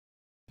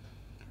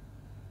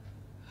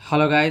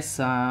Hello guys,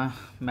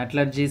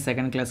 metallurgy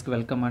second class ki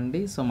welcome andi.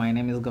 So my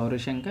name is Gauri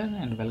Shankar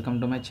and welcome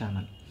to my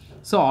channel.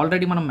 So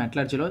already మనం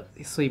మెటలర్జీలో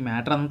ఈ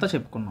matter అంతా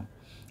చెప్పుకున్నాం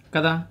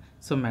కదా.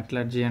 So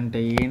metallurgy అంటే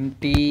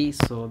ఏంటి,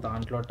 so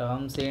దాంట్లో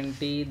terms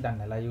ఏంటి,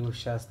 దాన్ని ఎలా యూజ్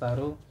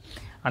చేస్తారు,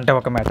 అంటే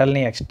ఒక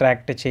మెటల్ని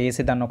ఎక్స్ట్రాక్ట్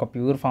చేసి దాన్ని ఒక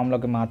ప్యూర్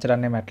ఫామ్లోకి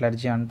మార్చడాన్ని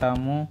మెటలర్జీ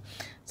అంటాము.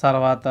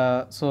 తర్వాత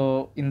సో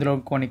ఇందులో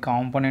కొన్ని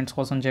కాంపోనెంట్స్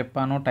కోసం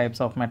చెప్పాను,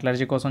 టైప్స్ ఆఫ్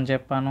మెటలర్జీ కోసం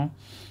చెప్పాను,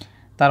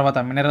 తర్వాత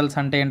మినరల్స్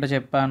అంటే ఏంటో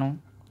చెప్పాను.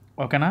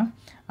 ఓకేనా,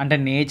 అంటే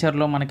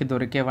నేచర్లో మనకి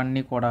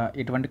దొరికేవన్నీ కూడా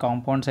ఎటువంటి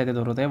కాంపౌండ్స్ అయితే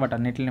దొరుకుతాయి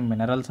వాటన్నిటిని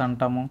మినరల్స్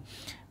అంటాము.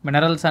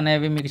 మినరల్స్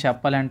అనేవి మీకు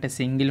చెప్పాలంటే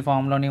సింగిల్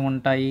ఫామ్లోనే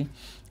ఉంటాయి,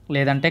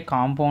 లేదంటే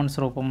కాంపౌండ్స్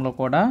రూపంలో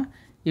కూడా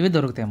ఇవి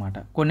దొరుకుతాయి అన్నమాట.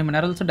 కొన్ని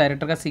మినరల్స్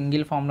డైరెక్ట్గా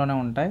సింగిల్ ఫామ్లోనే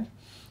ఉంటాయి,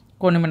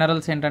 కొన్ని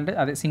మినరల్స్ ఏంటంటే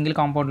అదే సింగిల్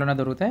కాంపౌండ్లోనే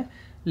దొరుకుతాయి,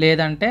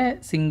 లేదంటే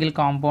సింగిల్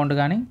కాంపౌండ్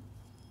కానీ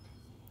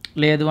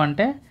లేదు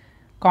అంటే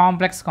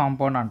కాంప్లెక్స్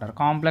కాంపౌండ్ అంటారు,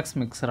 కాంప్లెక్స్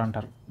మిక్సర్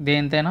అంటారు,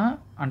 దేనితైనా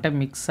అంటే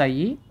మిక్స్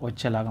అయ్యి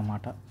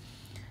వచ్చేలాగన్నమాట.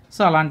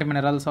 సో అలాంటి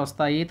మినరల్స్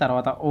వస్తాయి.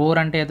 తర్వాత ఓర్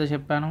అంటే ఏదో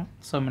చెప్పాను.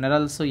 సో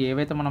మినరల్స్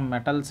ఏవైతే మనం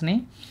మెటల్స్ని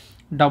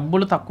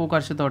డబ్బులు తక్కువ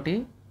ఖర్చుతోటి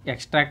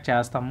ఎక్స్ట్రాక్ట్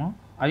చేస్తామో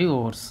అవి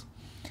ఓర్స్.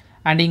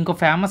 అండ్ ఇంకో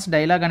ఫేమస్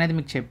డైలాగ్ అనేది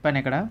మీకు చెప్పాను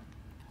ఇక్కడ.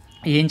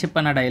 ఏం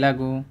చెప్పాను ఆ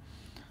dialogue?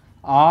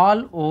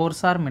 All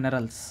ores are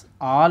minerals,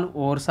 all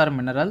ores are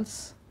minerals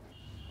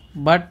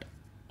but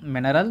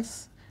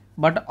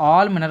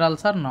all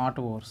minerals are not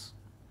ఓర్స్,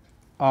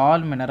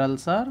 all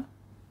minerals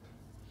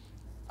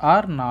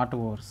are not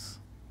ఓర్స్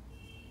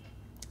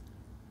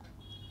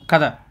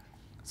కదా.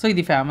 సో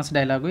ఇది ఫేమస్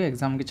డైలాగు,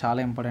 ఎగ్జామ్కి చాలా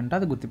ఇంపార్టెంట్,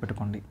 అది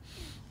గుర్తుపెట్టుకోండి.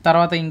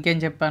 తర్వాత ఇంకేం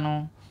చెప్పాను?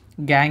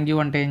 గ్యాంగ్యూ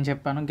అంటే ఏం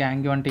చెప్పాను?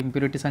 గ్యాంగ్యూ అంటే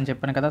ఇంప్యూరిటీస్ అని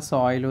చెప్పాను కదా,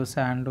 సాయిల్,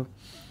 శాండ్.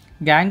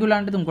 గ్యాంగ్యూ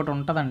లాంటిది ఇంకోటి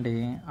ఉంటుందండి,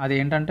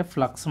 అదేంటంటే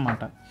ఫ్లక్స్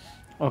అన్నమాట.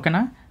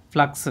 ఓకేనా,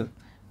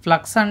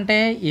 ఫ్లక్స్ అంటే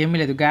ఏమీ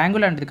లేదు,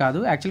 గ్యాంగ్యూ లాంటిది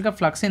కాదు. యాక్చువల్గా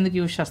ఫ్లక్స్ ఎందుకు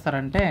యూజ్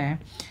చేస్తారంటే,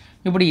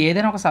 ఇప్పుడు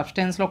ఏదైనా ఒక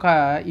సబ్స్టెన్స్లో ఒక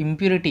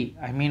ఇంప్యూరిటీ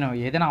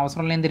ఏదైనా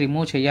అవసరం లేనిది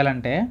రిమూవ్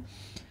చేయాలంటే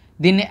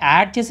దీన్ని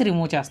యాడ్ చేసి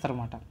రిమూవ్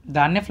చేస్తారన్నమాట,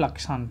 దాన్నే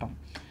ఫ్లక్స్ అంటాం.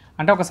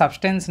 అంటే ఒక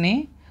సబ్స్టెన్స్ని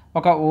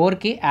ఒక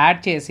ఓర్కి యాడ్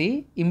చేసి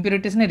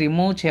ఇంప్యూరిటీస్ని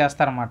రిమూవ్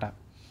చేస్తారన్నమాట.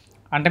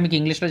 అంటే మీకు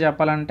ఇంగ్లీష్లో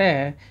చెప్పాలంటే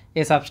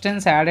ఏ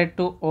substance added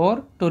to or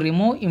to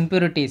remove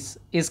impurities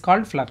is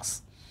called flux.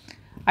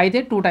 అయితే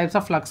 2 టైప్స్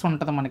ఆఫ్ ఫ్లక్స్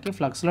ఉంటుంది మనకి.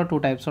 ఫ్లక్స్లో 2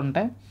 టైప్స్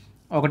ఉంటాయి.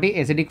 ఒకటి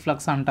ఎసిడిక్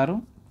ఫ్లక్స్ అంటారు,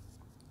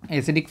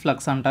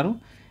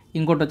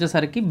 ఇంకోటి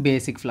వచ్చేసరికి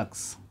బేసిక్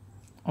ఫ్లక్స్.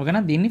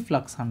 ఓకేనా, దీన్ని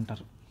ఫ్లక్స్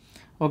అంటారు.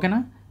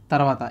 ఓకేనా,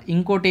 తర్వాత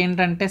ఇంకోటి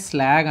ఏంటంటే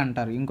స్లాగ్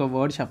అంటారు. ఇంకో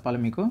వర్డ్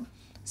చెప్పాలి మీకు,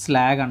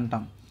 స్లాగ్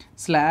అంటాం.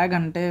 స్లాగ్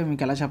అంటే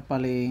మీకు ఎలా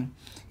చెప్పాలి,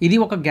 ఇది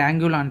ఒక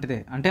గ్యాంగ్యూ లాంటిదే,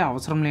 అంటే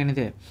అవసరం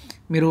లేనిదే.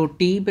 మీరు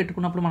టీ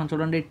పెట్టుకున్నప్పుడు మనం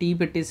చూడండి, టీ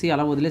పెట్టేసి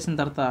అలా వదిలేసిన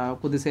తర్వాత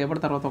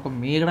కొద్దిసేపటి తర్వాత ఒక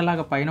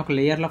మేగడలాగా పైన ఒక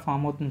లేయర్లా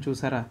ఫామ్ అవుతుంది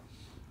చూసారా,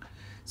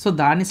 సో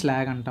దాన్ని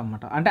స్లాగ్ అంటాం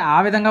అన్నమాట. అంటే ఆ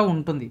విధంగా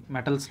ఉంటుంది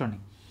మెటల్స్లోని.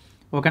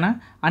 ఓకేనా,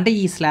 అంటే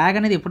ఈ స్లాగ్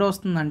అనేది ఎప్పుడు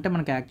వస్తుందంటే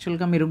మనకి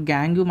యాక్చువల్గా మీరు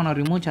గ్యాంగ్యూ మనం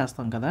రిమూవ్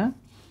చేస్తాం కదా,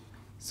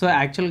 సో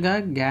యాక్చువల్గా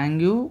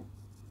గ్యాంగ్యూ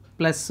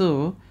ప్లస్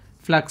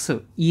ఫ్లక్స్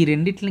ఈ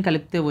రెండింటిని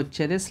కలిపితే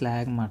వచ్చేదే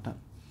స్లాగ్ అన్నమాట.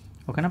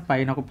 ఓకేనా,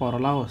 పైన ఒక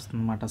పొరలా వస్తుంది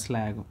అన్నమాట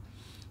slag.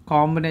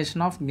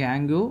 Combination of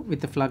గ్యాంగ్యూ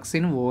with flux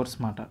in ఓర్స్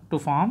అన్నమాట టు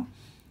ఫామ్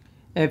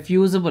ఏ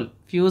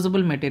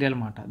ఫ్యూజబుల్ మెటీరియల్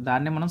అన్నమాట.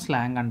 దాన్నే మనం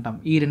స్లాగ్ అంటాం.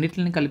 ఈ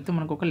రెండింటిని కలిపితే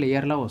మనకు ఒక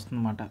లేయర్లా వస్తుంది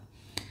అన్నమాట,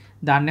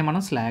 దాన్నే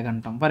మనం స్లాగ్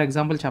అంటాం. ఫర్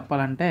ఎగ్జాంపుల్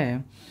చెప్పాలంటే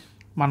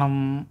మనం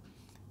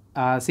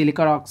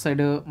సిలికాన్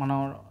ఆక్సైడ్ మనం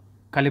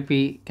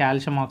కలిపి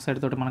కాల్షియం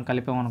ఆక్సైడ్ తోటి మనం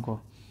కలిపామనుకో,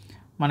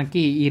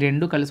 మనకి ఈ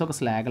రెండు కలిసి ఒక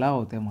స్లాగ్లా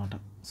అవుతాయి అన్నమాట.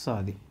 సో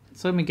అది,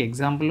 సో మీకు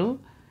ఎగ్జాంపుల్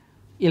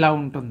ఇలా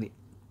ఉంటుంది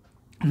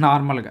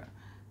నార్మల్గా.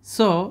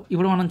 సో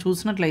ఇప్పుడు మనం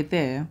చూసినట్లయితే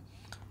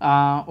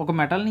ఒక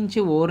మెటల్ నుంచి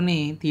ఓర్ని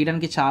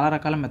తీయడానికి చాలా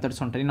రకాల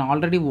మెథడ్స్ ఉంటాయి. నేను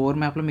ఆల్రెడీ ఓర్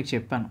మ్యాప్లో మీకు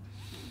చెప్పాను.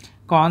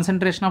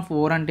 కాన్సన్ట్రేషన్ ఆఫ్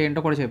ఓర్ అంటే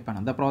ఏంటో కూడా చెప్పాను.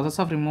 The process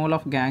of removal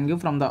of గ్యాంగ్యూ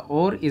from the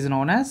ore is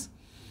known as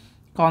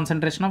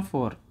concentration of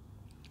or.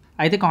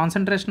 అయితే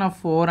కాన్సన్ట్రేషన్ ఆఫ్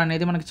ఓర్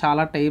అనేది మనకి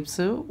చాలా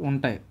టైప్స్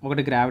ఉంటాయి.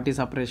 ఒకటి గ్రావిటీ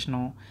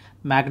సపరేషను,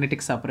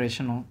 మ్యాగ్నెటిక్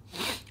సపరేషను.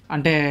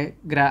 అంటే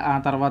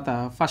తర్వాత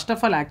ఫస్ట్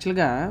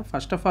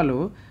ఆఫ్ ఆల్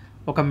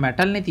ఒక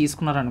మెటల్ని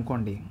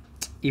తీసుకున్నారనుకోండి,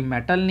 ఈ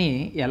మెటల్ని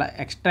ఎలా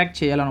ఎక్స్ట్రాక్ట్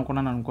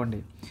చేయాలనుకున్నాను అనుకోండి.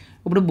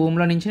 ఇప్పుడు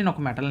భూమిలో నుంచి నేను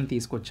ఒక మెటల్ని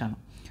తీసుకొచ్చాను.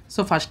 సో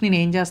ఫస్ట్ నేను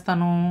ఏం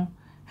చేస్తాను,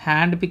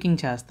 హ్యాండ్ పికింగ్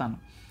చేస్తాను.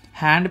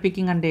 హ్యాండ్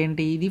పికింగ్ అంటే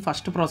ఏంటి, ఇది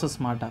ఫస్ట్ ప్రాసెస్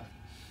అన్నమాట.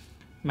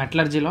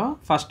 మెటలర్జీలో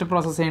ఫస్ట్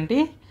ప్రాసెస్ ఏంటి,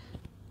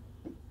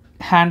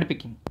 హ్యాండ్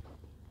పికింగ్.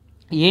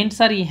 ఏంటి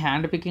సార్ ఈ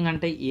హ్యాండ్ పికింగ్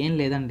అంటే? ఏం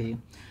లేదండి,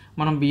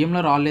 మనం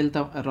బియ్యంలో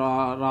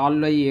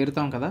రాళ్ళు అవి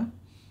ఏరుతాం కదా,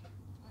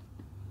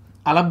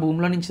 అలా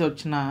భూమిలో నుంచి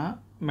వచ్చిన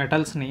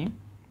మెటల్స్ని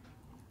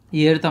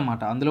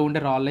ఏరుతామన్నమాట. అందులో ఉండే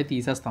రాళ్ళే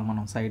తీసేస్తాం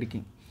మనం సైడ్కి.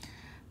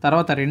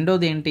 తర్వాత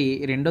రెండోది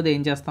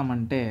ఏం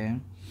చేస్తామంటే,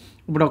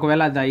 ఇప్పుడు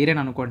ఒకవేళ అది ఐరన్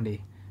అనుకోండి,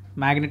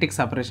 మ్యాగ్నెటిక్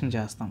సపరేషన్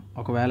చేస్తాం.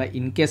 ఒకవేళ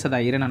ఇన్ కేస్ అది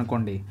ఐరన్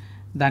అనుకోండి,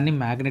 దాన్ని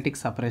మ్యాగ్నెటిక్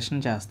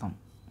సపరేషన్ చేస్తాం.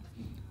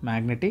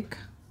 Magnetic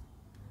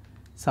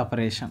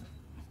separation.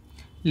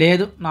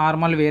 లేదు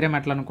నార్మల్ వేరే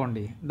మెటల్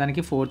అనుకోండి,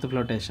 దానికి ఫోర్త్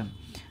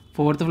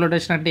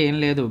ఫ్లోటేషన్ అంటే ఏం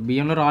లేదు,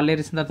 బియ్యంలో రాళ్ళు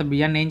ఏరిసిన తర్వాత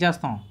బియ్యాన్ని ఏం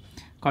చేస్తాం,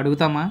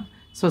 కడుగుతామా?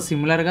 సో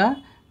సిమిలర్గా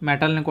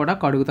మెటల్ని కూడా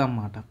కడుగుతాం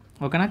అన్నమాట.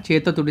 ఓకేనా,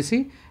 చేతితో తుడిసి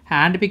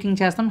హ్యాండ్ పికింగ్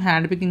చేస్తాం.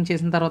 హ్యాండ్ పికింగ్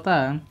చేసిన తర్వాత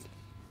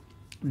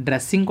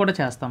డ్రెస్సింగ్ కూడా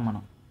చేస్తాం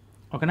మనం.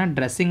 ఓకేనా.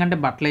 డ్రెస్సింగ్ అంటే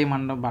బట్టలు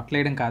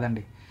వేయడం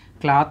కాదండి,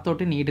 క్లాత్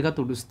తోటి నీట్గా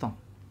తుడుస్తాం,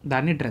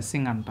 దాన్ని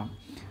డ్రెస్సింగ్ అంటాం.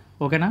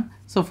 ఓకేనా.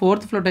 సో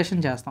ఫోర్త్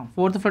ఫ్లోటేషన్ చేస్తాం.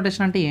 ఫోర్త్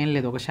ఫ్లోటేషన్ అంటే ఏం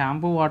లేదు, ఒక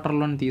షాంపూ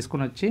వాటర్లోని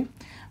తీసుకుని వచ్చి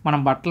మనం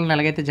బట్టలను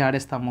ఎలాగైతే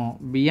జాడేస్తామో,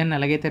 బియ్యాన్ని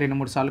ఎలాగైతే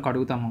 2-3 సార్లు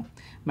కడుగుతామో,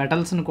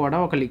 మెటల్స్ని కూడా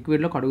ఒక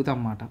లిక్విడ్లో కడుగుతాం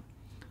అన్నమాట.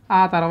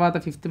 ఆ తర్వాత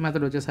ఫిఫ్త్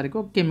మెథడ్ వచ్చేసరికి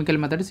ఒక కెమికల్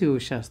మెథడ్స్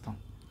యూజ్ చేస్తాం.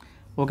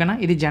 ఓకేనా.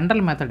 ఇది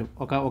జనరల్ మెథడ్.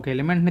 ఒక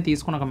ఎలిమెంట్ని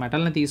తీసుకొని, ఒక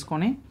మెటల్ని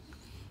తీసుకొని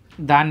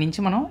దాని నుంచి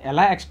మనం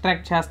ఎలా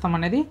ఎక్స్ట్రాక్ట్ చేస్తాం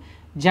అనేది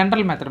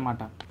జనరల్ మెథడ్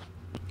అన్నమాట.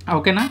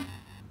 ఓకేనా.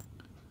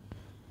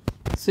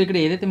 సో ఇక్కడ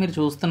ఏదైతే మీరు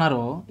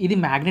చూస్తున్నారో ఇది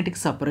మ్యాగ్నెటిక్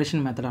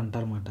సపరేషన్ మెథడ్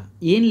అంటారన్నమాట.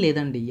 ఏం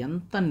లేదండి,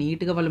 ఎంత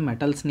నీట్గా వాళ్ళు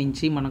మెటల్స్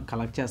నుంచి మనం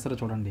కలెక్ట్ చేస్తారో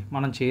చూడండి.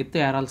 మనం చేతితో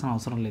ఏరాల్సిన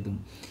అవసరం లేదు.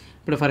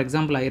 ఇప్పుడు ఫర్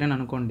ఎగ్జాంపుల్ ఐరన్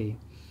అనుకోండి.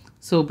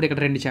 సో ఇప్పుడు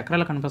ఇక్కడ 2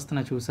 చక్రాలు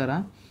కనిపిస్తున్నాయి చూసారా.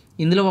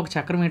 ఇందులో ఒక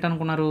చక్రం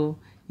ఏంటనుకున్నారు,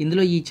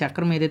 ఇందులో ఈ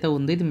చక్రం ఏదైతే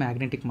ఉందో ఇది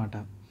మ్యాగ్నెటిక్ మాట.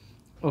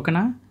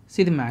 ఓకేనా. సో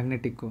ఇది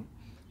మ్యాగ్నెటిక్.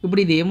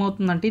 ఇప్పుడు ఇది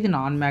ఏమవుతుందంటే ఇది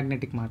నాన్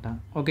మ్యాగ్నెటిక్ మాట.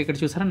 ఓకే, ఇక్కడ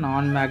చూసారా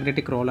నాన్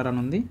మ్యాగ్నెటిక్ రోలర్ అని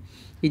ఉంది,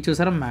 ఇది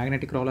చూసారా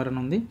మ్యాగ్నెటిక్ రోలర్ అని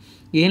ఉంది.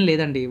 ఏం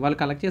లేదండి, వాళ్ళు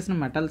కలెక్ట్ చేసిన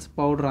మెటల్స్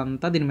పౌడర్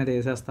అంతా దీని మీద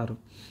వేసేస్తారు.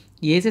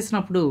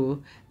 వేసేసినప్పుడు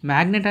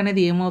మ్యాగ్నెట్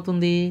అనేది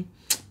ఏమవుతుంది,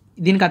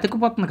 దీనికి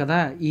అతుక్కుపోతుంది కదా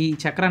ఈ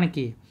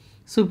చక్రానికి.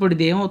 సో ఇప్పుడు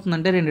ఇది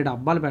ఏమవుతుందంటే 2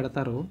 డబ్బాలు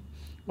పెడతారు,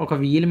 ఒక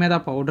వీల్ మీద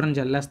ఆ పౌడర్ని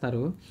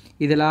జల్లేస్తారు.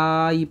 ఇది ఇలా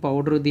ఈ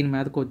పౌడర్ దీని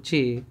మీదకి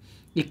వచ్చి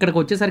ఇక్కడికి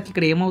వచ్చేసరికి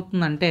ఇక్కడ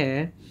ఏమవుతుందంటే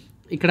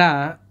ఇక్కడ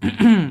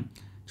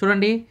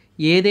చూడండి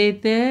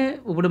ఏదైతే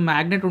ఇప్పుడు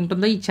మ్యాగ్నెట్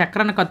ఉంటుందో ఈ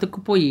చక్రానికి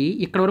అతుక్కుపోయి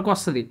ఇక్కడ వరకు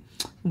వస్తుంది.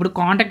 ఇప్పుడు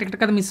కాంటాక్ట్ ఇక్కడ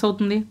కదా మిస్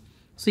అవుతుంది.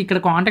 సో ఇక్కడ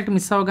కాంటాక్ట్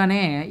మిస్ అవ్వగానే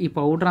ఈ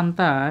పౌడర్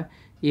అంతా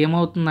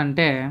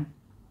ఏమవుతుందంటే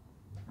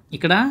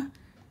ఇక్కడ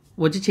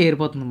వచ్చి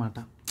చేరిపోతుంది అన్నమాట.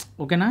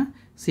 ఓకేనా.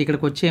 సో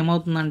ఇక్కడికి వచ్చి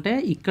ఏమవుతుందంటే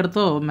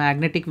ఇక్కడతో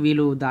మ్యాగ్నెటిక్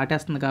వీలు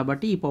దాటేస్తుంది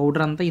కాబట్టి ఈ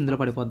పౌడర్ అంతా ఇందులో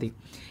పడిపోద్ది.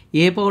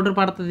 ఏ పౌడర్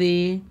పడుతుంది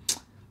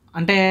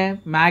అంటే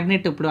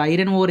మ్యాగ్నెట్, ఇప్పుడు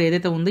ఐరన్ ఓర్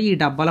ఏదైతే ఉందో ఈ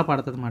డబ్బాలో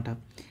పడుతుంది అన్నమాట.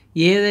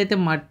 ఏదైతే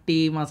మట్టి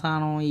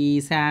మసానం ఈ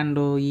శాండ్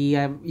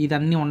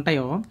ఇదన్నీ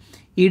ఉంటాయో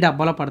ఈ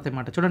డబ్బాలో పడతాయి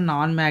అన్నమాట. చూడండి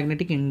నాన్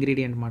మ్యాగ్నెటిక్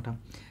ఇంగ్రీడియంట్ అన్నమాట.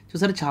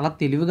 చూసారు చాలా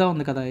తెలివిగా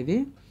ఉంది కదా ఇది.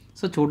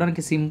 సో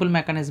చూడడానికి సింపుల్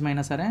మెకానిజం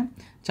అయినా సరే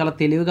చాలా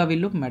తెలివిగా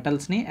వీళ్ళు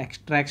మెటల్స్ని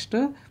ఎక్స్ట్రాక్ట్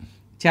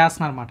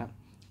చేస్తున్నారు అన్నమాట.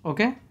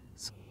 ఓకే.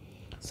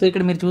 సో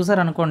ఇక్కడ మీరు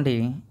చూసారు అనుకోండి,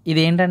 ఇది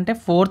ఏంటంటే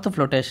ఫోర్త్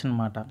ఫ్లోటేషన్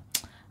అన్నమాట.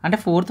 అంటే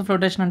ఫోర్త్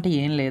ఫ్లోటేషన్ అంటే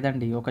ఏం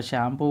లేదండి, ఒక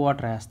షాంపూ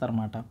వాటర్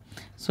వేస్తారన్నమాట.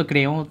 సో ఇక్కడ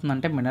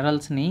ఏమవుతుందంటే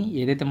మినరల్స్ని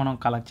ఏదైతే మనం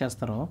కలెక్ట్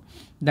చేస్తారో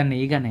దాన్ని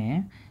వేయగానే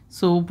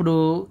సో ఇప్పుడు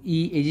ఈ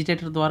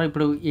ఎజిటేటర్ ద్వారా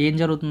ఇప్పుడు ఏం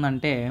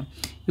జరుగుతుందంటే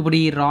ఇప్పుడు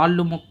ఈ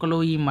రాళ్ళు ముక్కలు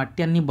ఈ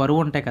మట్టి అన్నీ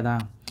బరువు ఉంటాయి కదా,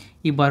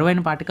 ఈ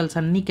బరువైన పార్టికల్స్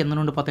అన్నీ కింద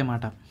నుండిపోతాయి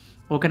అన్నమాట.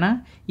 ఓకేనా.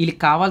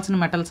 వీళ్ళకి కావాల్సిన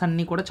మెటల్స్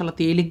అన్నీ కూడా చాలా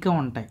తేలిగ్గా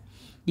ఉంటాయి.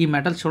 ఈ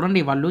మెటల్స్ చూడండి,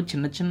 వాళ్ళు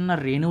చిన్న చిన్న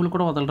రేణువులు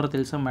కూడా వదలరు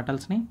తెలుసా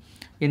మెటల్స్ని,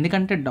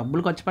 ఎందుకంటే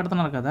డబ్బులు ఖర్చు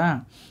పెడుతున్నారు కదా.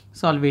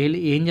 సో వాళ్ళు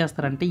ఏం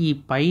చేస్తారంటే ఈ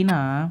పైన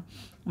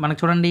మనకు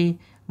చూడండి,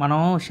 మనం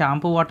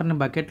షాంపూ వాటర్ని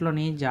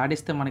బకెట్లోని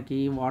జాడిస్తే మనకి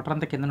వాటర్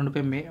అంతా కింద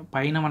నుండిపోయి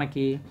పైన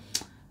మనకి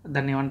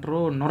దాన్ని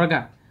ఏమంటారు నొరగ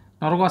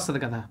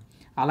వస్తుంది కదా,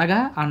 అలాగా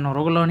ఆ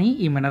నొరగలోని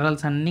ఈ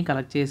మినరల్స్ అన్నీ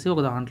కలెక్ట్ చేసి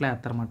ఒక దాంట్లో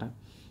వేస్తారన్నమాట.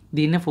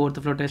 దీన్నే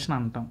ఫోర్త్ ఫ్లోటేషన్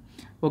అంటాం.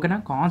 ఓకేనా.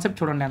 కాన్సెప్ట్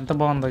చూడండి ఎంత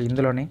బాగుందో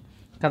ఇందులోని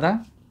కదా.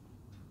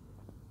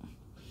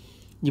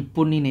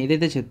 ఇప్పుడు నేను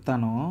ఏదైతే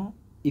చెప్తానో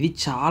ఇది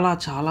చాలా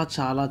చాలా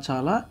చాలా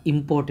చాలా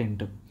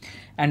ఇంపార్టెంట్.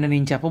 అండ్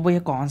నేను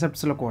చెప్పబోయే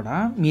కాన్సెప్ట్స్లో కూడా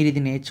మీరు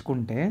ఇది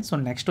నేర్చుకుంటే సో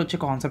నెక్స్ట్ వచ్చే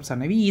కాన్సెప్ట్స్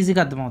అనేవి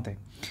ఈజీగా అర్థమవుతాయి.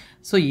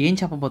 సో ఏం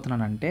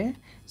చెప్పబోతున్నానంటే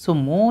సో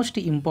మోస్ట్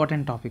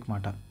ఇంపార్టెంట్ టాపిక్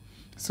మాట.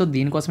 సో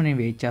దీనికోసం నేను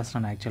వెయిట్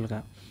చేస్తున్నాను యాక్చువల్గా.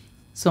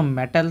 సో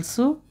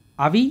మెటల్స్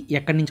అవి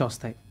ఎక్కడి నుంచి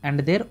వస్తాయి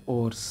అండ్ దేర్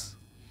ఓర్స్.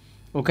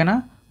 ఓకేనా.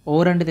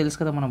 ఓర్ అంటే తెలుసు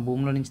కదా, మనం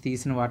భూమిలో నుంచి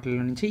తీసిన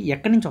వాటిలో నుంచి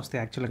ఎక్కడి నుంచి వస్తాయి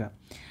యాక్చువల్గా.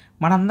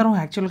 మనందరం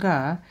యాక్చువల్గా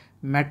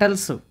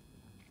మెటల్స్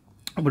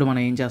ఇప్పుడు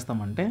మనం ఏం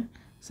చేస్తామంటే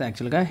సో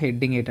యాక్చువల్గా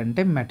హెడ్డింగ్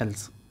ఏంటంటే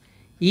మెటల్స్.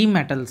 ఈ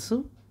మెటల్స్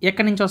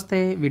ఎక్కడి నుంచి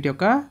వస్తాయి, వీటి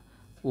యొక్క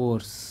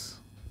ఓర్స్.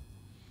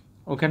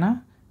 ఓకేనా.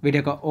 వీటి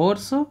యొక్క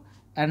ఓర్స్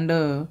అండ్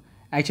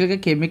యాక్చువల్గా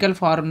కెమికల్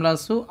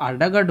ఫార్ములాస్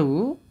అడగడు,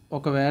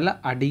 ఒకవేళ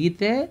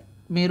అడిగితే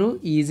మీరు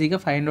ఈజీగా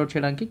ఫైండ్ అవుట్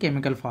చేయడానికి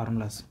కెమికల్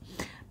ఫార్ములాస్.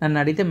 నన్ను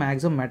అడిగితే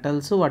మ్యాక్సిమం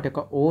మెటల్స్ వాటి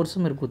యొక్క ఓర్స్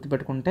మీరు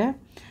గుర్తుపెట్టుకుంటే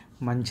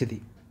మంచిది.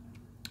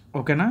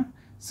 ఓకేనా.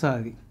 సో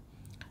అది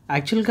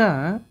యాక్చువల్గా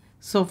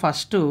సో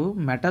ఫస్ట్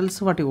మెటల్స్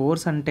వాటి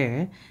ఓర్స్ అంటే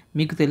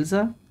మీకు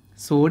తెలుసా,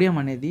 సోడియం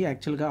అనేది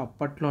యాక్చువల్గా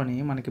అప్పట్లోని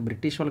మనకి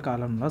బ్రిటిష్ వాళ్ళ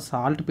కాలంలో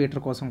సాల్ట్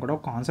పీటర్ కోసం కూడా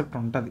ఒక కాన్సెప్ట్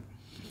ఉంటుంది.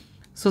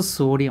 So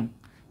sodium,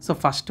 so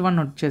first one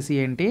వచ్చేసి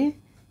ఏంటి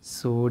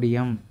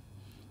సోడియం.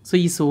 సో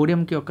ఈ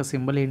సోడియంకి ఒక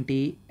సింబల్ ఏంటి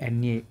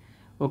Na.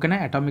 ఓకేనా.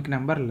 Atomic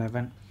number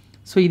 11.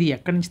 సో ఇది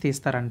ఎక్కడి నుంచి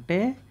తీస్తారంటే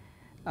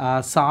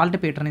సాల్ట్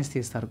పీటర్ నుంచి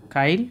తీస్తారు.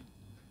 Kyle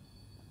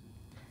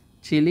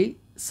Chile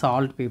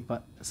salt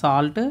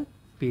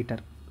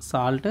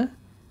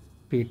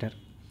Peter.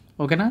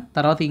 ఓకేనా.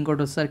 తర్వాత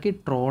ఇంకోటి వచ్చేసరికి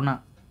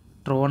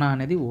ట్రోనా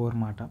అనేది ఓర్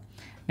మాట.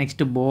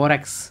 నెక్స్ట్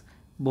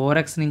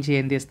బోరాక్స్ నుంచి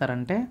ఏం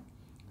తీస్తారంటే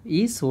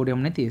ఈ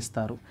సోడియంని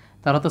తీస్తారు.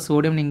 తర్వాత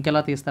సోడియంని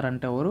ఇంకెలా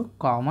తీస్తారంటే ఎవరు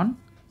కామన్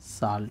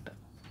సాల్ట్.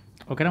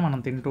 ఓకేనా. మనం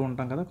తింటూ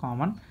ఉంటాం కదా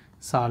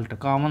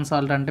కామన్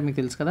సాల్ట్ అంటే మీకు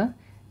తెలుసు కదా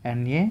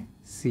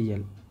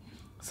NaCl.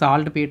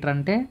 సాల్ట్ పీటర్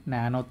అంటే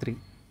nano3.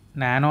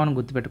 నానో అని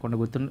గుర్తుపెట్టుకోండి,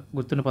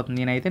 గుర్తుండిపోతుంది.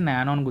 నేనైతే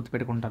నానో అని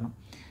గుర్తుపెట్టుకుంటాను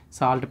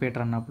సాల్ట్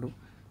పీటర్ అన్నప్పుడు.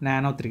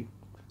 నానో 3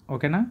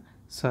 ఓకేనా.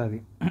 సో అది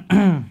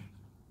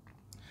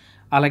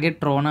అలాగే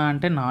ట్రోనా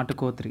అంటే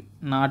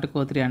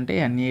నాటుకో3 అంటే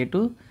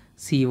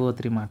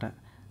Na2CO3 మాట.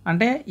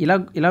 అంటే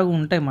ఇలా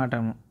ఉంటాయి మాట,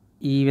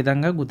 ఈ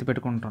విధంగా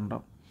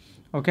గుర్తుపెట్టుకుంటుంటాం.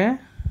 ఓకే.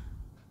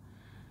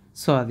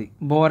 సో అది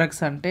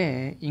బోరక్స్ అంటే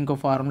ఇంకో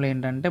ఫార్ములా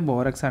ఏంటంటే,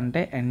 బోరక్స్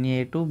అంటే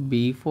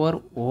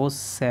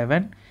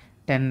Na2B4O7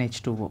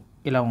 10H2O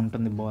ఇలా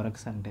ఉంటుంది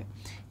బోరక్స్ అంటే.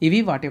 ఇవి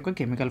వాటి యొక్క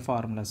కెమికల్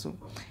ఫార్ములాస్.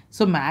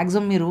 సో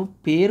మ్యాక్సిమం మీరు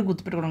పేరు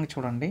గుర్తుపెట్టుకోవడానికి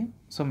చూడండి.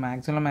 సో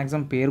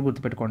మ్యాక్సిమం పేరు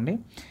గుర్తుపెట్టుకోండి,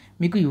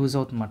 మీకు యూజ్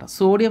అవుతుందన్నమాట.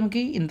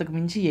 సోడియంకి ఇంతకు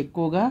మించి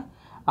ఎక్కువగా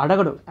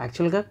అడగడు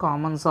యాక్చువల్గా.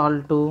 కామన్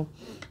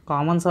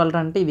సాల్ట్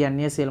అంటే ఇవి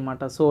NaCl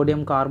అన్నమాట,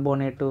 సోడియం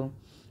కార్బోనేటు.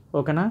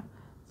 ఓకేనా.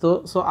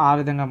 సో ఆ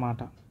విధంగా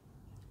మాట.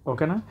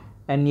 ఓకేనా.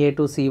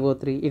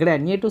 Na2CO3 ఇక్కడ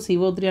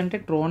Na2CO3 అంటే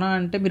ట్రోనా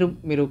అంటే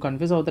మీరు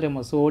కన్ఫ్యూజ్ అవుతారేమో,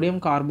 సోడియం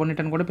కార్బోనేట్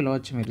అని కూడా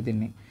పిలవచ్చు మీరు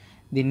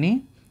దీన్ని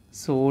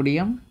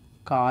సోడియం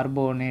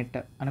కార్బోనేట్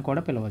అని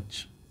కూడా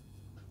పిలవచ్చు.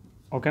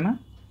 ఓకేనా.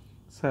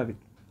 సో అది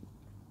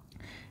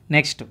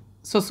నెక్స్ట్.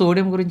 సో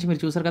సోడియం గురించి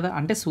మీరు చూసారు కదా,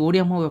 అంటే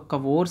సోడియం యొక్క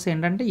ఓర్స్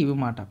ఏంటంటే ఇవి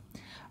మాట.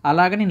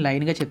 అలాగే నేను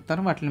లైన్గా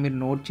చెప్తాను, వాటిని మీరు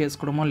నోట్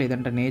చేసుకోవడమో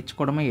లేదంటే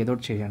నేర్చుకోవడమో ఏదో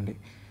ఒకటి చేయండి.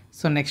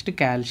 సో నెక్స్ట్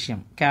కాల్షియం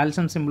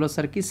సింబల్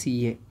వచ్చేసరికి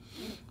Ca.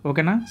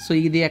 ఓకేనా. సో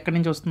ఇది ఎక్కడి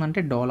నుంచి వస్తుందంటే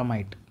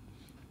డోలోమైట్.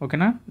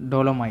 ఓకేనా.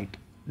 డోలోమైట్.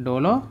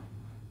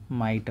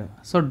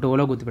 సో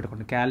డోలో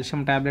గుర్తుపెట్టుకోండి,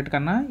 కాల్షియం ట్యాబ్లెట్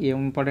కన్నా ఏం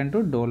ఇంపార్టెంట్,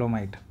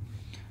 డోలోమైట్.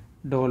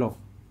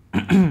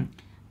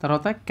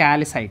 తర్వాత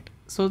క్యాలిసైట్.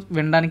 సో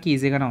వినడానికి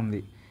ఈజీగానే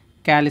ఉంది,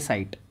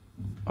 క్యాలిసైట్.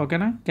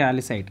 ఓకేనా.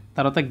 క్యాలిసైట్.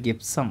 తర్వాత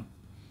గిప్సమ్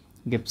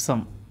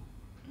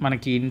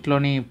మనకి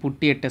ఇంట్లోని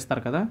పుట్టి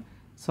ఎట్టేస్తారు కదా,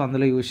 సో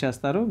అందులో యూజ్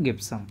చేస్తారు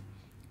గిప్సమ్.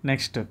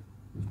 Next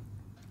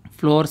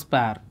floor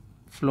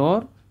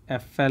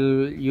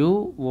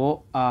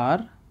FLUOR.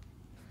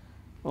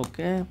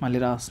 ఓకే మళ్ళీ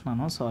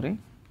రాస్తున్నాను, సారీ.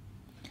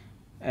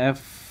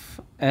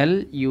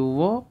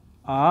 FLUORSPAR.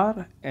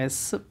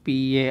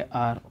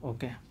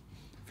 ఓకే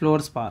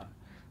ఫ్లోర్స్పార్.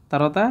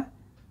 తర్వాత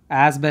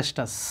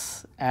యాస్బెస్టస్.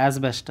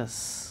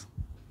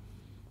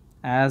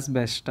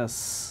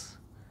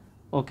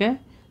 ఓకే.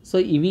 సో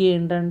ఇవి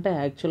ఏంటంటే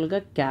యాక్చువల్గా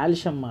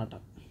కాల్షియం మాట.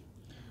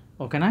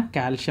 ఓకేనా.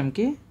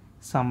 కాల్షియంకి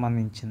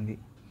సంబంధించింది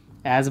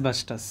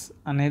యాస్బెస్టస్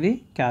అనేది,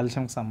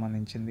 కాల్షియంకి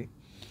సంబంధించింది.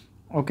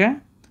 ఓకే.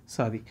 సో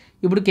అది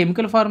ఇప్పుడు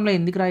కెమికల్ ఫార్ములా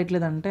ఎందుకు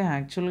రాయట్లేదంటే,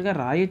 యాక్చువల్గా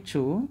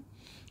రాయొచ్చు,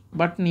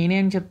 బట్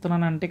నేనేం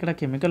చెప్తున్నానంటే ఇక్కడ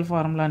కెమికల్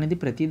ఫార్ములా అనేది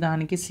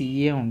ప్రతిదానికి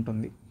Ca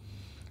ఉంటుంది,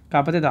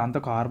 కాకపోతే దాంతో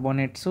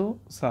కార్బోనేట్స్,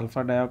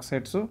 సల్ఫర్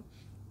డయాక్సైడ్స్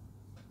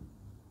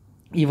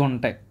ఇవి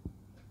ఉంటాయి.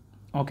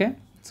 ఓకే.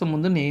 సో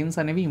ముందు నేమ్స్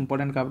అనేవి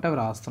ఇంపార్టెంట్ కాబట్టి అవి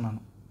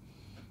రాస్తున్నాను.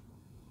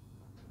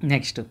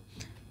 నెక్స్ట్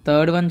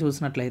థర్డ్ వన్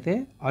చూసినట్లయితే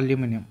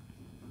అల్యూమినియం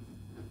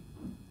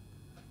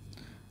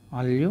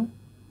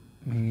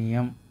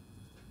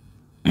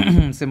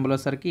సింబల్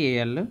వచ్చేసరికి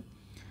Al.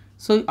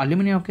 సో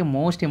అల్యూమినియం యొక్క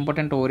మోస్ట్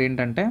ఇంపార్టెంట్ ఓర్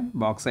ఏంటంటే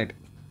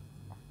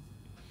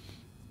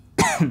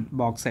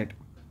బాక్సైట్.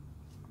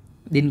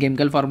 దీని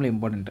chemical formula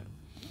important,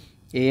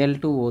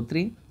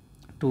 Al2O3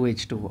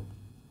 2H2O.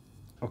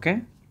 Okay.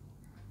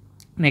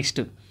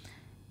 Next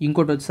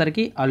ఇంకోటి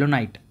వచ్చేసరికి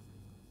అలునైట్.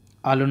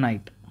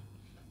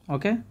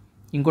 ఓకే.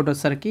 ఇంకోటి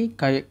వచ్చేసరికి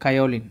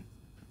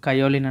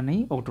కయోలిన్ అని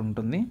ఒకటి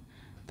ఉంటుంది.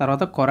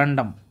 తర్వాత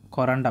కొరండం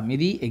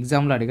ఇది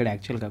ఎగ్జామ్లో అడిగాడు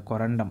యాక్చువల్గా,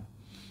 కొరండం.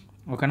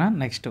 ఓకేనా.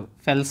 Next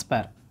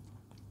feldspar.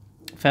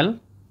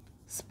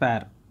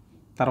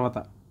 తర్వాత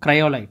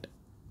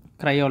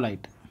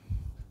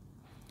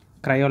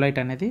క్రయోలైట్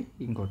అనేది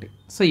ఇంకోటి.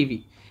 సో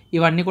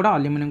ఇవన్నీ కూడా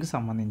అల్యూమినియంకి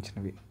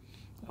సంబంధించినవి.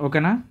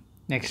 ఓకేనా.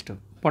 Next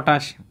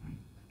potassium.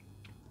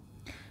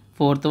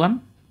 Fourth one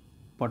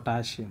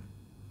potassium.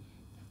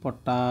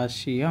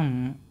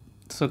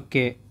 So K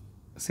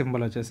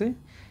symbol వచ్చేసి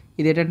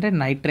ఇదేంటంటే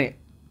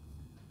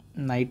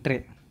నైట్రే.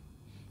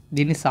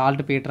 దీన్ని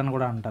సాల్ట్ పీటర్ అని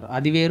కూడా అంటారు,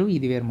 అది వేరు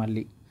ఇది వేరు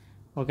మళ్ళీ.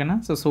 ఓకేనా.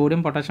 సో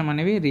సోడియం పొటాషియం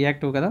అనేవి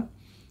రియాక్టివ్ కదా.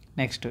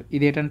 నెక్స్ట్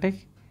ఇదేంటంటే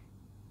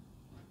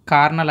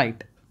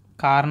కార్నలైట్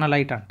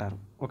అంటారు.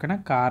 ఓకేనా.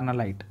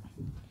 కార్నలైట్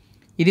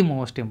ఇది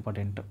మోస్ట్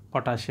ఇంపార్టెంట్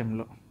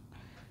పొటాషియంలో,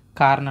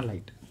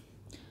 కార్నలైట్.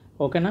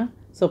 ఓకేనా.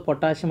 సో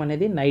పొటాషియం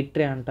అనేది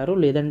నైట్రే అంటారు,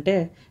 లేదంటే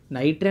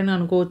నైట్రే అని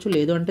అనుకోవచ్చు,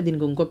 లేదు అంటే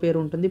దీనికి ఇంకో పేరు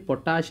ఉంటుంది,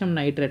 పొటాషియం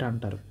నైట్రేట్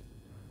అంటారు.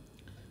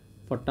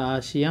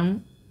 పొటాషియం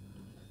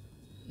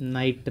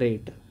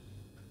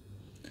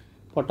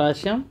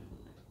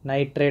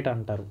నైట్రేట్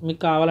అంటారు. మీకు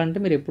కావాలంటే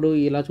మీరు ఎప్పుడు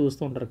ఇలా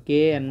చూస్తూ ఉంటారు,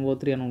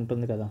 KNO3 అని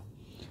ఉంటుంది కదా,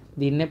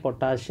 దీన్నే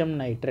పొటాషియం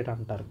నైట్రేట్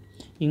అంటారు.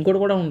 ఇంకోటి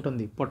కూడా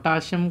ఉంటుంది,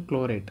 potassium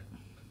chloride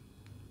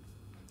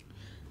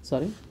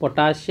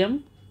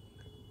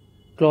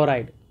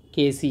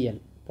KCl,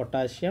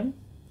 potassium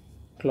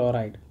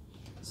chloride.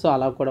 So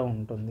అలా కూడా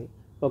ఉంటుంది.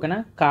 ఓకేనా.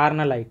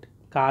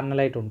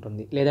 కార్నలైట్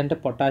ఉంటుంది, లేదంటే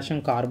పొటాషియం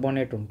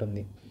కార్బోనేట్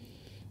ఉంటుంది.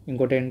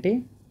 ఇంకోటి ఏంటి,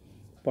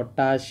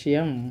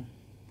 పొటాషియం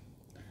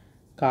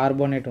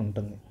కార్బోనేట్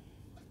ఉంటుంది.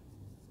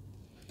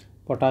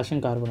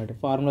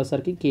 ఫార్ములా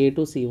సరికి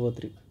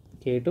K2CO3.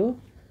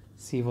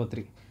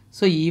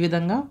 సో ఈ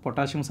విధంగా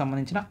పొటాషియం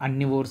సంబంధించిన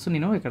అన్ని ఓర్స్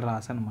నేను ఇక్కడ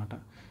రాశాను అనమాట.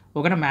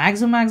 ఓకేనా.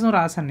 మ్యాక్సిమం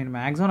రాశాను నేను,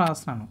 మ్యాక్సిమం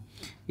రాస్తున్నాను,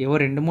 ఏవో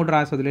 2-3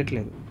 రాసి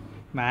వదిలేట్లేదు,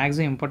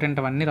 మ్యాక్సిమం ఇంపార్టెంట్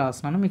అవన్నీ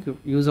రాస్తున్నాను, మీకు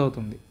యూజ్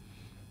అవుతుంది.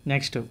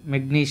 Next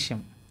magnesium.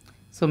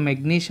 సో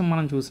మెగ్నీషియం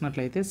మనం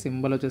చూసినట్లయితే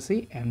సింబల్ వచ్చేసి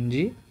Mg,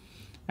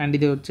 అండ్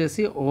ఇది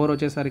వచ్చేసి ఓర్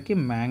వచ్చేసరికి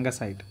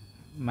మ్యాంగసైట్,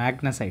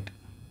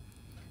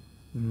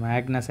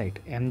 మ్యాగ్నసైట్,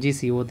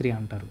 MgCO3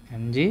 అంటారు,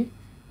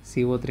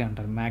 MgCO3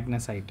 అంటారు,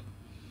 మ్యాగ్నసైట్.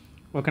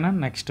 ఓకేనా.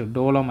 Next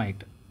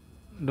dolomite.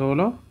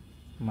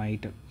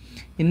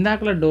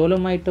 ఇందాకలా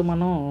డోలోమైట్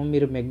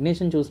మీరు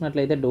మెగ్నీషియం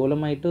చూసినట్లయితే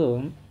డోలోమైట్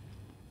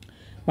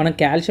మనం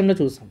కాల్షియంలో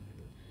చూసాం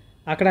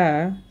అక్కడ.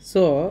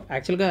 సో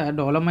యాక్చువల్గా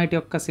డోలోమైట్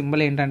యొక్క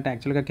సింబల్ ఏంటంటే,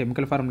 యాక్చువల్గా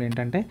కెమికల్ ఫార్ములా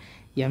ఏంటంటే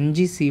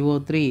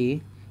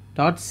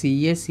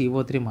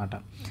MgCO3.CaCO3 మాట.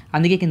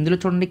 అందుకే ఇందులో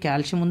చూడండి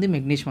కాల్షియం ఉంది,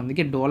 మెగ్నీషియం ఉంది.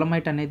 అందుకే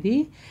డోలోమైట్ అనేది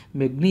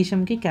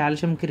మెగ్నీషియంకి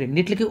కాల్షియంకి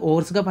రెండిట్లకి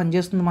ఓర్స్గా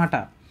పనిచేస్తుంది మాట.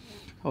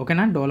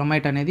 ఓకేనా.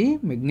 డోలోమైట్ అనేది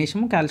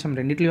మెగ్నీషియం కాల్షియం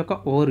రెండిట్ల యొక్క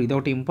ఓర్.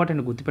 ఇదొకటి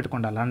ఇంపార్టెంట్,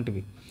 గుర్తుపెట్టుకోండి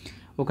అలాంటివి.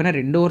 ఓకేనా.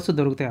 2 ఓర్స్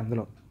దొరుకుతాయి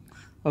అందులో.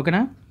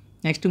 ఓకేనా.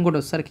 నెక్స్ట్ ఇంకోటి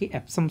వచ్చేసరికి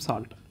ఎప్సమ్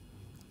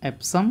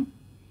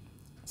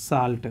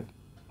సాల్ట్.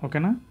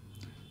 ఓకేనా.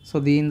 సో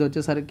దీనిది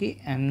వచ్చేసరికి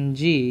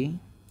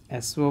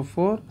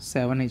MgSO4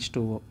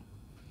 7H2O.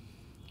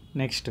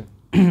 Next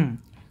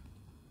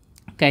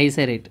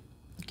కియాసెరేట్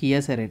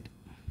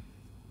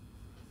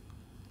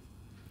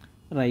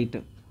right.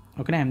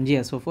 ఓకేనా.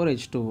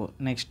 MgSO4H2O.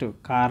 Next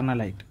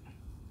carnallite.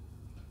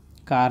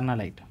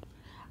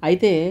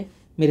 అయితే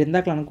మీరు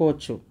ఇందాక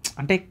అనుకోవచ్చు,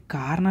 అంటే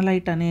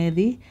కార్నలైట్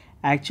అనేది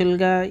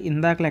యాక్చువల్గా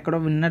ఇందాకలు ఎక్కడో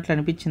విన్నట్లు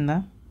అనిపించిందా?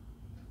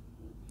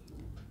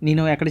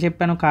 నేను ఎక్కడ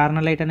చెప్పాను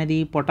కార్నలైట్ అనేది?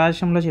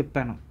 పొటాషియంలో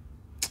చెప్పాను.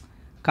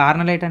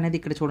 కార్నలైట్ అనేది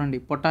ఇక్కడ చూడండి,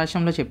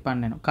 పొటాషియంలో చెప్పాను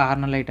నేను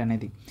కార్నలైట్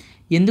అనేది.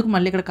 ఎందుకు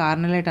మళ్ళీ ఇక్కడ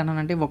కార్నలైట్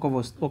అన్నానంటే,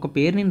 ఒక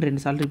పేరు నేను 2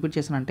 సార్లు రిపీట్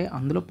చేశానంటే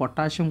అందులో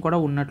పొటాషియం కూడా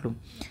ఉన్నట్లు.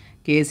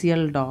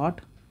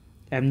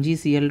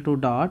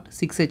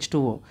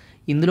 KCl.MgCl2.6H2O.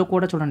 ఇందులో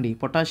కూడా చూడండి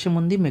పొటాషియం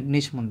ఉంది,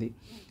 మెగ్నీషియం ఉంది.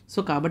 సో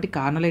కాబట్టి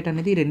కార్నలైట్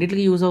అనేది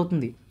రెండింటికి యూజ్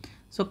అవుతుంది.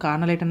 సో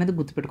కార్నలైట్ అనేది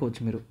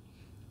గుర్తుపెట్టుకోవచ్చు మీరు.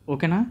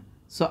 ఓకేనా.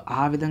 సో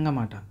ఆ విధంగా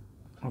మాట.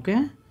 ఓకే.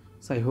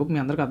 సో ఐ హోప్ మీ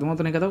అందరికి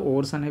అర్థమవుతున్నాయి కదా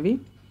ఓర్స్ అనేవి.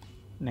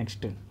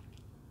 Next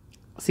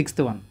 6th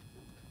one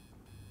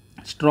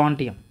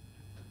స్ట్రాంటియం.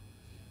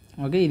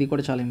 ఓకే, ఇది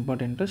కూడా చాలా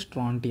ఇంపార్టెంట్.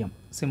 స్ట్రాంటియం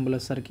సింబల్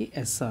వచ్చేసరికి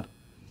SR.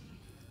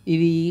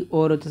 ఇది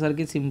ఓర్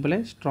వచ్చేసరికి సింపులే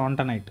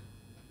స్ట్రాంటనైట్.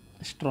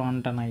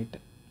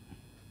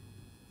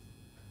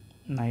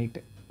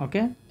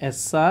 Okay,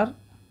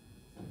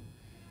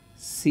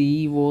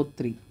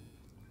 SrCO3.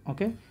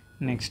 ఓకే.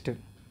 నెక్స్ట్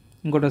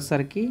ఇంకోటి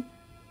వచ్చేసరికి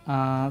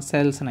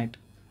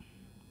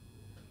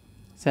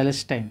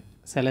సెలెస్టైన్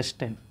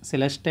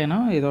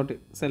ఇదొకటి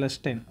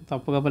సెలెస్టైన్,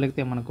 తప్పుగా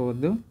పలికితే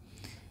మనకోవద్దు.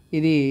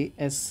 ఇది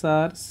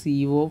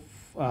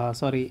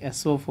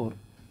SO4.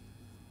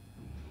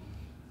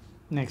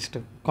 Next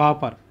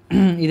copper.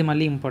 ఇది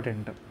మళ్ళీ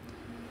ఇంపార్టెంట్.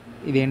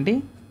 ఇదేంటి?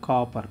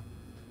 కాపర్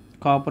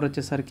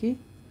వచ్చేసరికి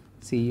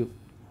Cu.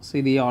 సో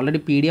ఇది ఆల్రెడీ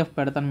PDF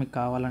పెడతాను మీకు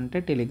కావాలంటే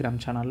టెలిగ్రామ్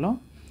ఛానల్లో.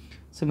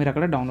 సో మీరు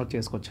అక్కడ డౌన్లోడ్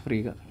చేసుకోవచ్చు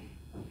ఫ్రీగా.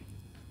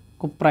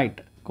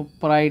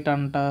 కుప్రైట్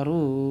అంటారు,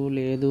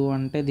 లేదు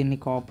అంటే దీన్ని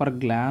కాపర్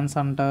గ్లాన్స్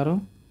అంటారు,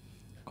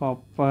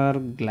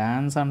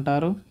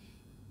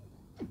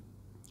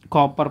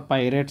 కాపర్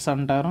పైరేట్స్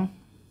అంటారు.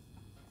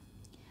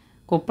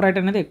 కుప్రైట్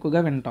అనేది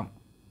ఎక్కువగా వింటాం.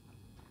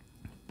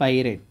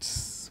 పైరేట్స్.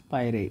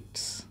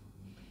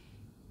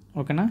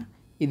 ఓకేనా.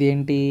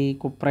 ఇదేంటి?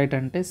 కుప్రైట్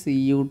అంటే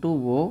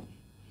Cu2O,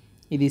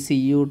 ఇది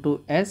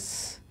Cu2S,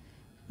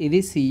 ఇది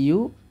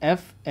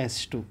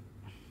CuFS2,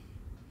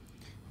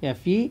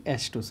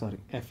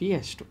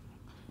 FeS2.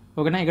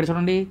 ఓకేనా. ఇక్కడ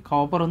చూడండి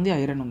కాపర్ ఉంది,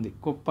 ఐరన్ ఉంది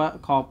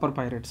కాపర్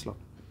పైరేట్స్లో.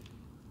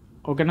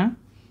 ఓకేనా.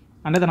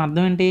 అంటే దాని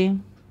అర్థం ఏంటి?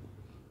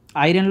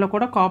 ఐరన్లో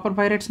కూడా కాపర్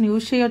పైరేట్స్ని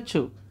యూజ్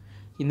చేయొచ్చు.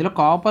 ఇందులో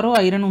కాపరు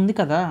ఐరన్ ఉంది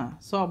కదా,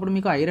 సో అప్పుడు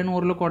మీకు ఐరన్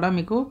ఓర్లో కూడా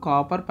మీకు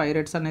కాపర్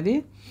పైరేట్స్ అనేది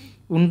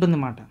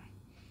ఉంటుందన్నమాట.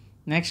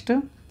 Next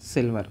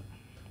silver.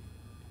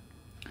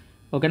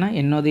 ఓకేనా.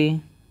 ఎన్నోది?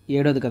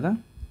 7వ కదా.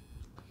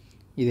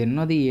 ఇది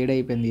ఎన్నోది? 7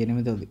 అయిపోయింది,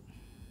 8వది.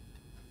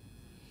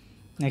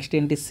 నెక్స్ట్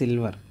ఏంటి?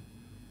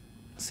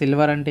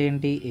 సిల్వర్ అంటే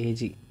ఏంటి?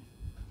 AG,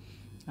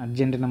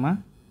 Argentina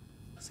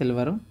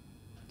silver.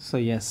 So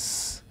yes,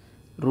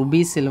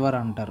 ruby silver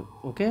అంటారు.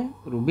 ఓకే,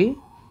 రూబీ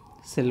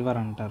సిల్వర్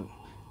అంటారు.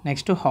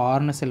 నెక్స్ట్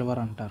హార్న్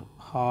సిల్వర్ అంటారు.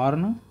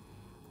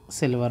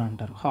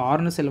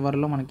 హార్న్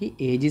సిల్వర్లో మనకి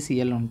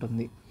AgCl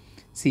ఉంటుంది,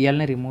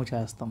 Clని రిమూవ్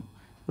చేస్తాం.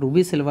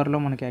 రూబీ సిల్వర్లో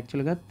మనకి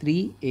యాక్చువల్గా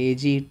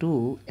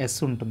 3Ag2S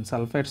ఉంటుంది,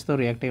 సల్ఫైడ్స్తో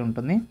రియాక్ట్ అయి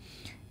ఉంటుంది.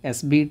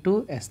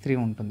 Sb2S3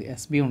 ఉంటుంది,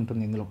 Sb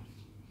ఉంటుంది ఇందులో.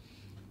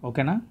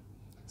 ఓకేనా.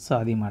 సో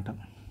అది మాట.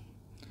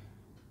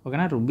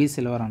 ఓకేనా. రూబీ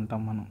సిల్వర్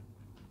అంటాం మనం.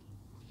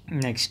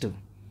 నెక్స్ట్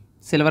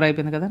సిల్వర్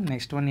అయిపోయింది కదా.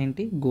 నెక్స్ట్ వన్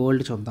ఏంటి?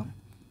 గోల్డ్ చూద్దాం.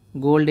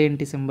 గోల్డ్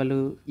ఏంటి సింబల్?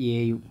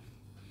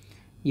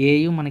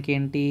 AU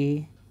మనకేంటి?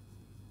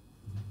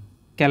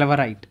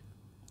 కెల్వరైట్.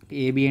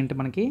 AB ఏంటి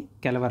మనకి?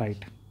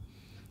 కెల్వరైట్.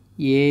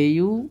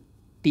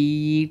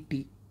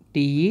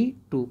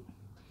 AuTe2.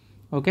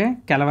 ఓకే,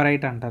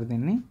 కెల్వరైట్ అంటారు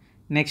దీన్ని.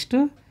 నెక్స్ట్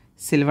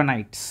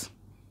సిల్వనైట్స్.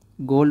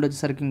 గోల్డ్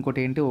వచ్చేసరికి ఇంకోటి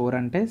ఏంటి ఓర్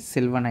అంటే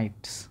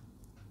సిల్వనైట్స్.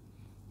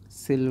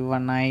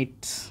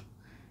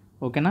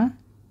 ఓకేనా.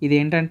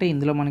 ఇదేంటంటే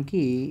ఇందులో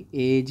మనకి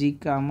ఏజీ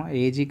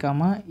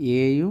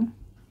ఏయు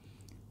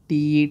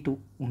టీఈ2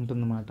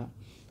 ఉంటుందన్నమాట.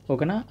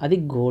 ఓకేనా, అది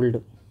గోల్డ్.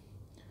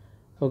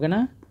 ఓకేనా,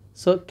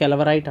 సో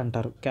కెల్వరైట్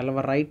అంటారు.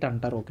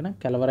 ఓకేనా,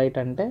 కెల్వరైట్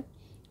అంటే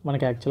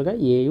మనకి యాక్చువల్గా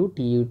ఏయు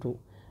టీయు2.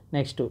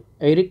 నెక్స్ట్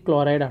ఐరిక్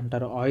క్లోరైడ్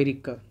అంటారు.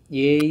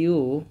 ఏయు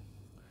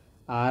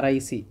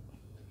ఆర్ఐసి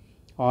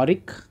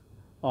ఆరిక్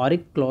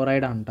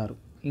క్లోరైడ్ అంటారు.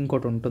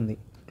 ఇంకోటి ఉంటుంది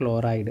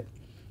క్లోరైడ్,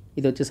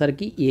 ఇది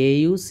వచ్చేసరికి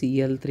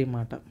ఏయుసిఎల్3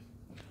 మాట,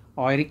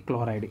 ఆరిక్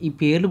క్లోరైడ్. ఈ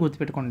పేర్లు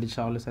గుర్తుపెట్టుకోండి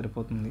చాలు,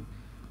 సరిపోతుంది.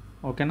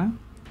 ఓకేనా,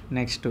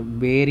 నెక్స్ట్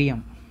బేరియం.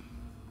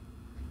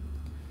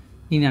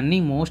 నేను అన్నీ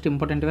మోస్ట్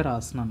ఇంపార్టెంట్గా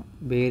రాస్తున్నాను.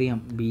 బేరియం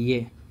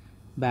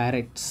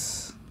బ్యారెట్స్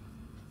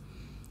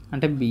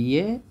అంటే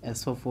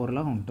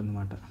BaSO4లా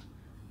ఉంటుందన్నమాట.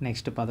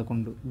 Next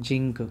 11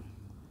 zinc.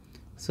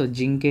 సో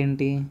జింక్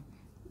ఏంటి,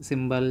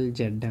 సింబల్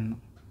ZN.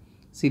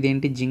 సో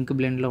ఇదేంటి, జింక్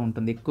బ్లెండ్లో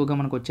ఉంటుంది. ఎక్కువగా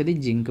మనకు వచ్చేది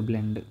జింక్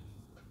బ్లెండ్.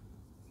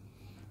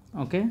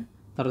 ఓకే,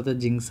 తర్వాత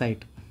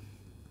జింక్సైట్.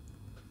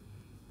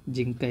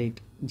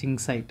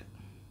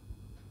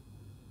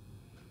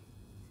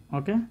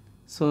 ఓకే,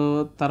 సో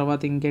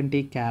తర్వాత ఇంకేంటి,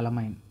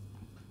 క్యాలమైన్.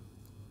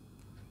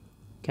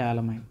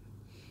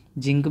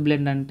 జింక్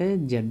బ్లెండ్ అంటే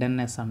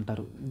ZNS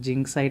అంటారు,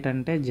 జింక్సైట్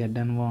అంటే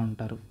ZNO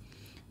అంటారు,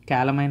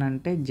 క్యాలమైన్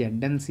అంటే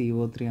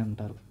ZnCO3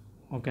 అంటారు.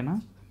 ఓకేనా,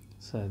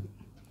 సో అది.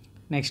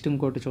 నెక్స్ట్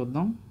ఇంకోటి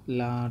చూద్దాం,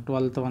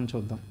 12th వన్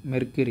చూద్దాం.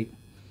 మెర్క్యూరీ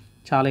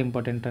చాలా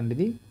ఇంపార్టెంట్ అండి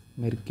ఇది.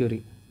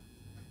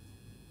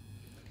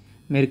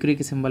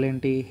 మెర్క్యూరీకి సింబల్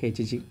ఏంటి,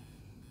 Hg.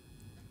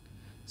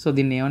 సో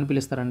దీన్ని ఏమని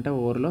పిలుస్తారంటే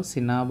ఓవర్లో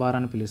సినాబార్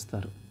అని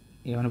పిలుస్తారు.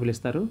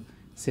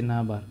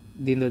 సినాబార్.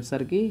 దీని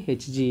వచ్చేసరికి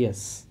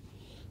HgS.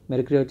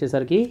 మెర్క్యూరీ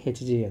వచ్చేసరికి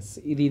HgS.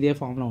 ఇది ఇదే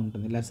ఫామ్లో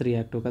ఉంటుంది, లెస్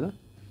రియాక్టివ్ కదా.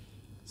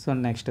 సో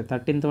నెక్స్ట్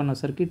 13th వన్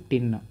వచ్చేసరికి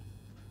టిన్.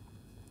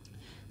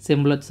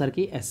 సింబల్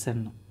వచ్చేసరికి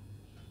SN.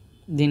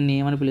 దీన్ని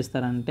ఏమని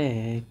పిలుస్తారంటే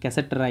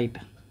కెసెటరైట్.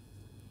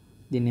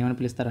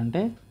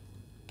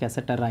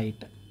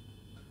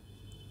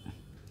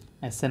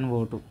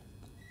 SnO2.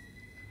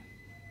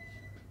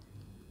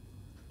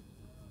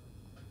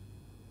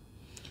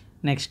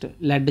 నెక్స్ట్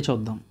లెడ్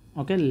చూద్దాం.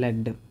 ఓకే,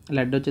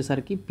 లెడ్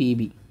వచ్చేసరికి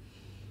PB.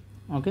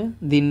 ఓకే,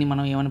 దీన్ని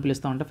మనం ఏమని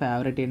పిలుస్తామంటే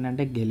ఫేవరెట్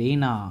ఏంటంటే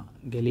గెలీనా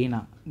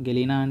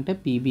అంటే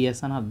PBS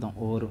అని అర్థం.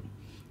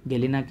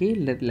 గెలీనాకి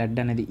లెడ్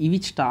అనేది. ఇవి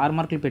స్టార్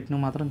మార్కులు పెట్టిన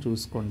మాత్రం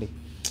చూసుకోండి,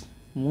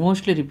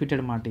 మోస్ట్లీ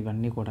రిపీటెడ్ మాట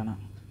ఇవన్నీ కూడా.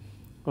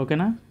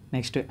 ఓకేనా,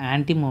 నెక్స్ట్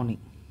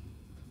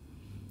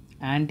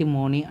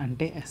యాంటిమోనీ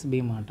అంటే SB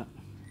మాట.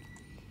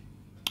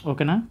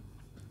 ఓకేనా,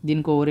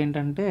 దీనికి ఓవర్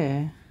ఏంటంటే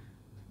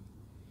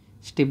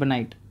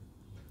స్టిబనైట్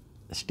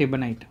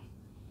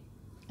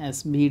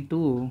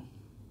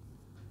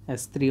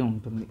SB2S3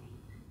 ఉంటుంది.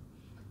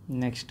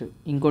 నెక్స్ట్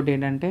ఇంకోటి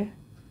ఏంటంటే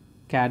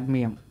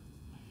క్యాడ్మియం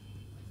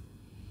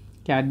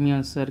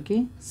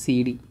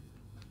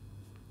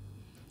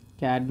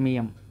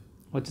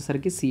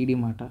వచ్చేసరికి CD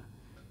మాట.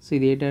 సో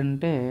ఇది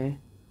ఏంటంటే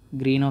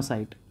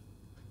గ్రీనోసైట్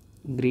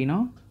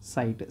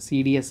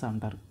CDS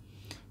అంటారు,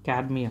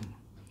 క్యాడ్మియం.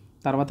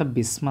 తర్వాత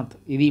బిస్మత్,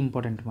 ఇది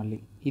ఇంపార్టెంట్, మళ్ళీ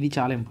ఇది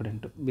చాలా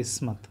ఇంపార్టెంట్.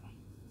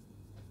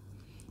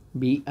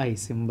 BI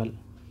symbol.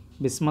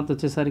 బిస్మత్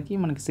వచ్చేసరికి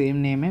మనకి సేమ్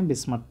నేమే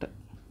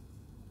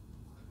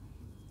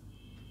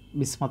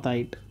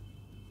బిస్మతైట్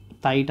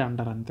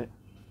అంటారు అంతే.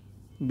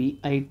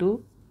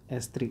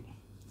 BI2S3.